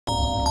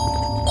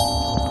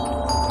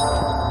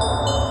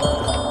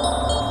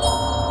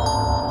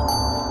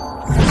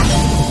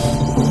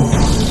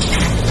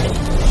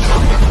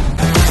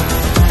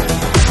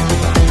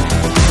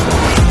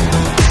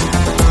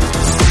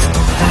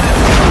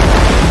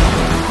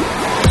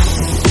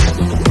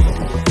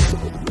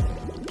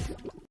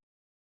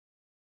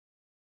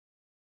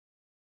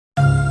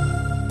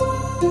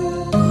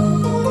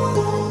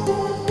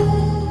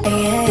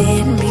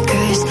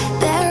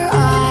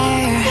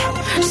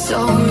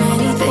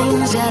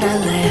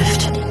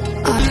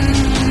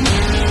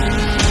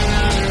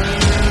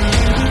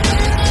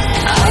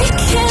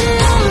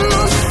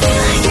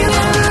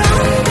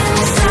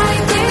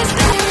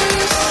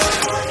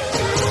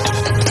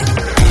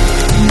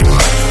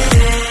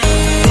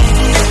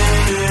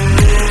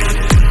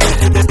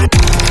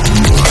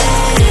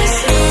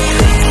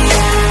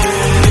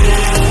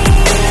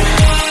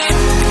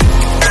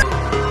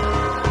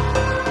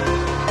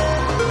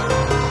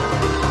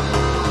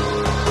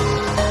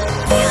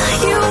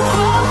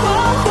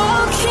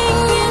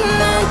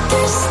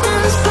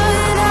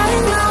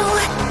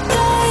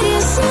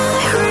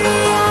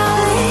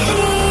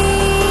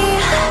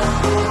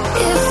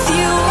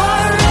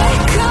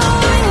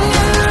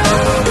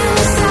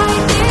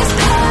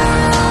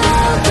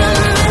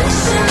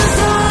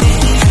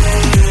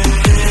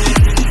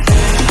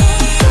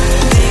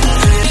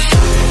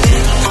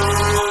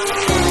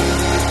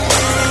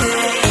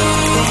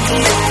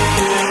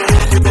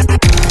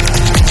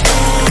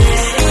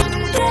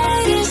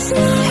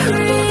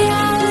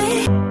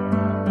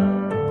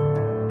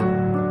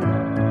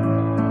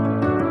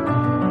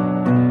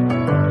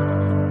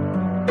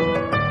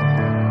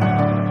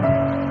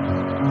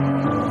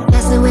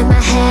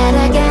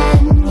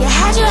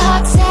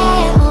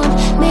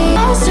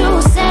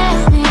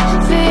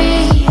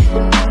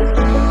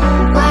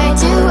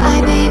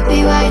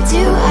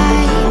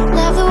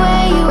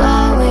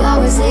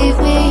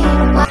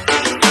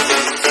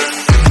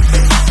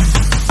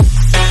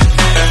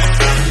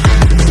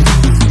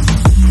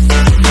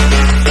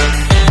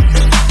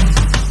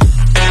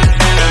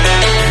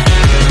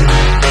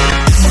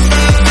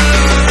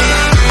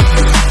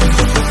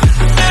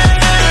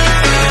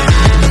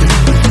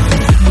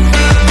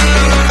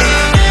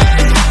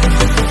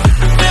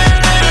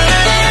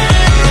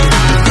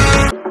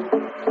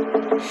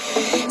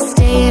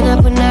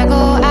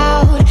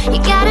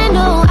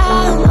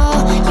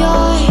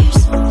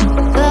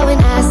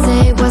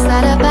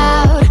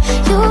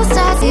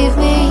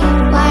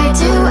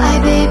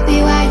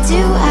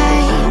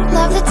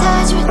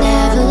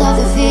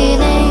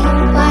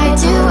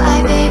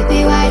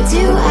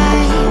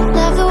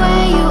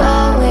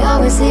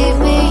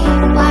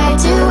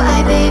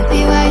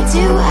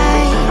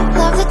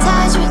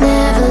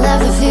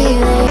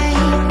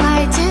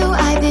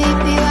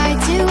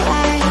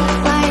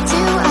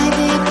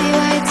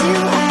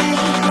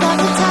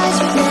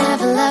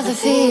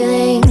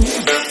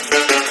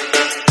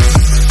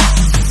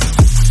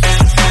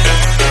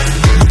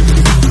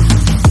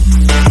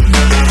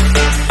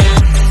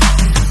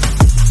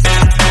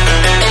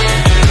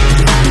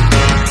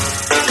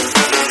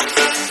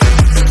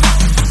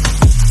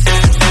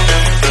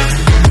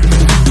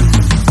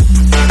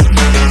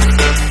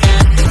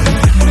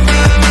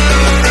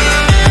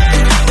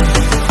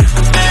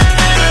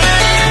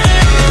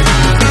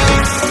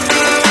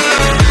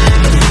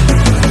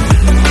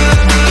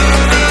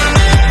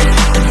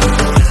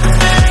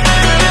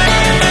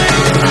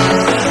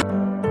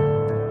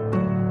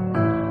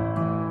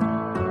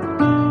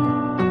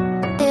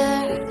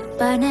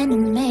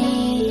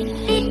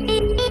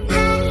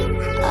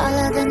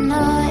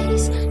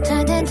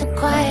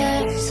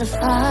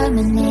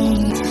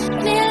harmony.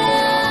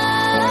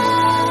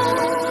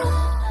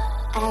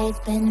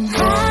 I've been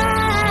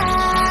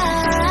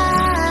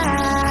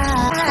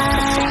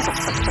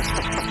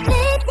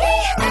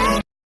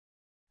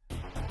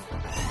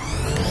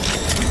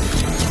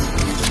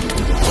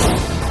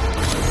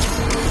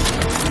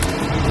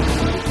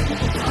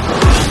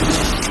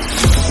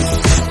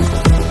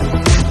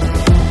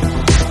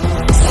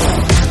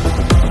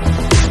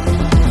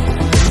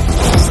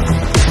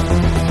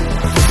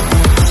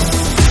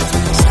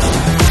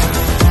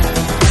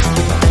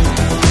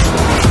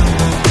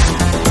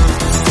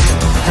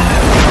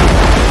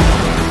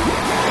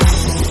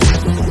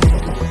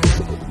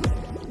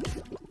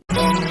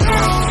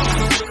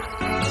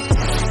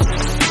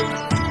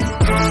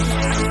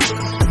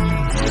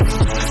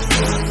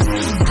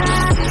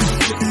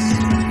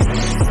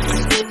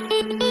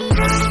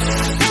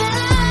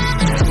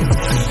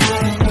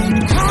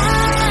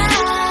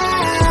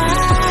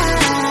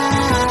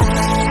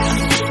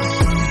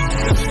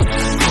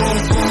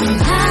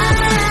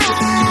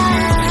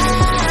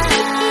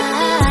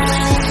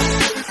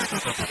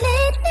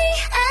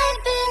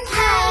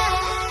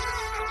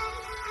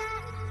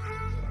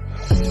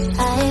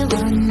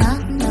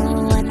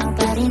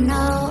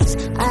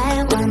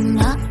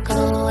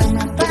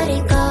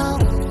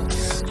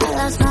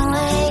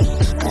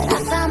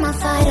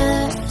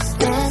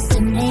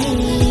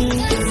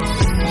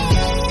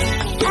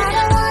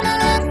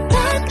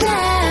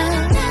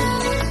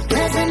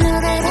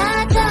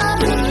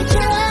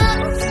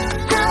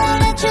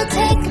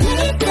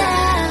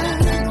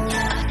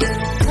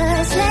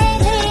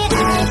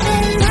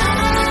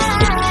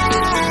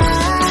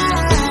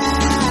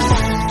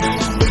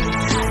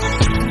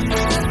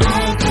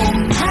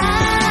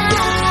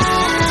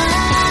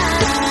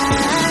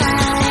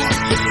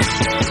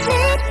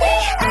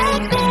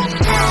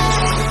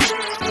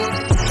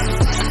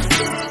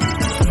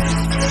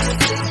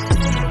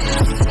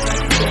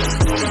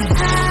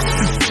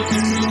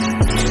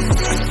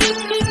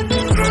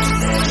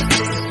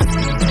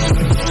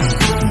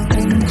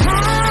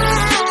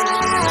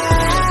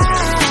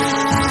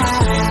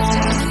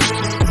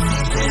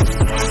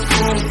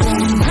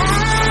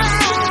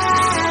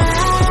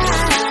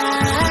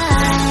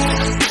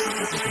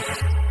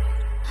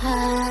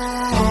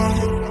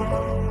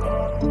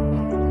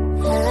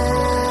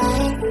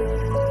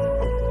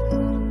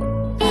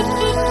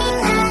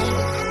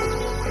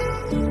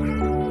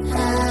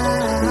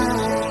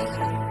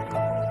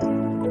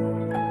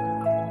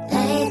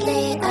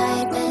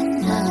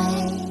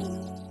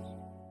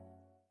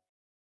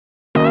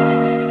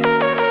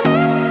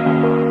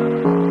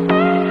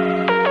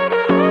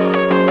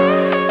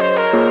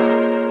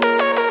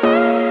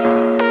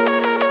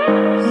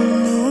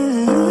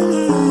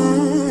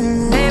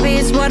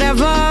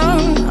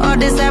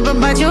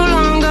but you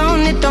long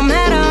gone, it don't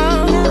matter.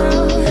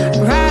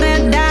 Ride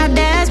or die,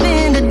 that's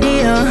been the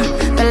deal.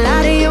 A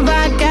lot of you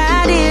by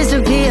God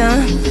disappear.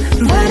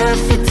 But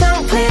if you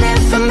don't play that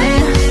for me,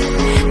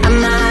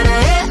 I'm out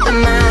of it,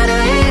 I'm out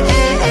of it.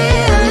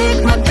 I lick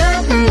my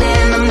gun and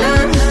then I'm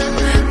done.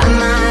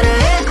 I'm out of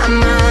it,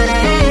 I'm out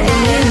of it.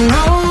 And there's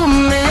no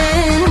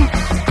man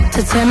to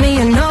tell me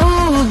you're no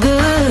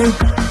good.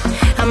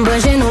 I'm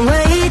brushing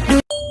away.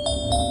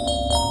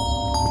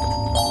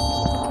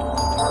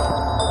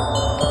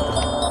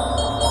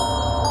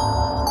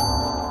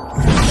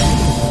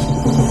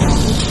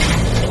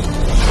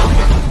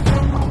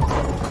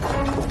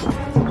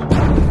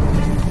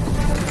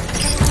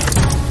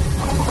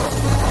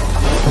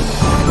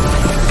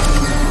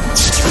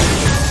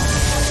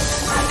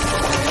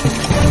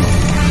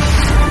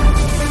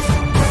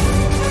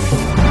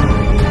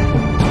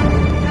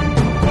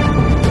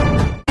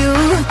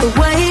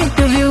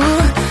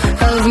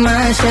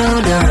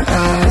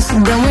 Shoulders,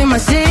 done with my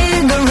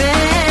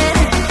cigarette,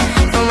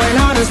 and when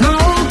all the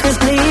smoke is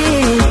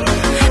clear,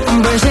 I'm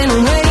brushing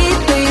away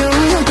to you,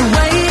 the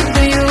way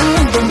to you,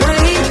 the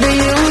way to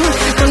you.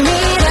 Don't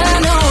need a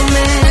no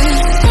man.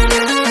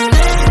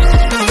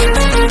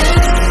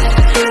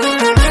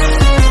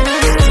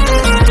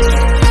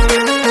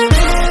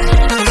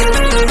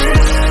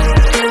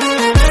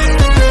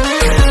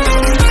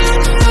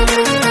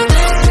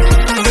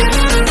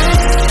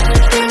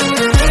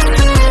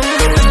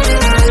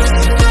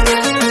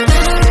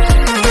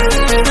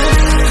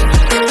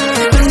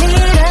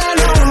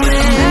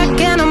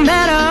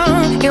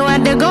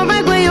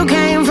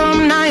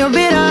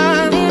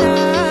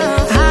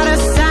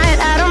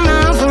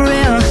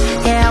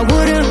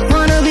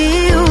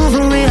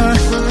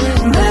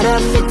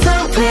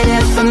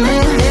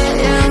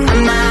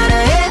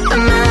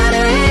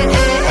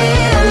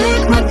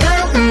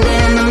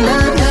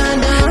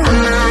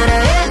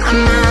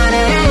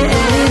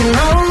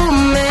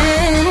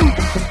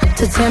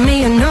 Tell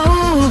me you're no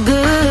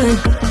good.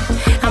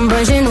 I'm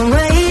brushing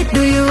away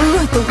to you,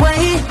 the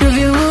weight of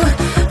you,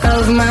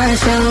 of my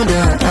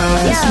shoulders.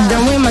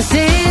 Done with my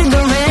sin.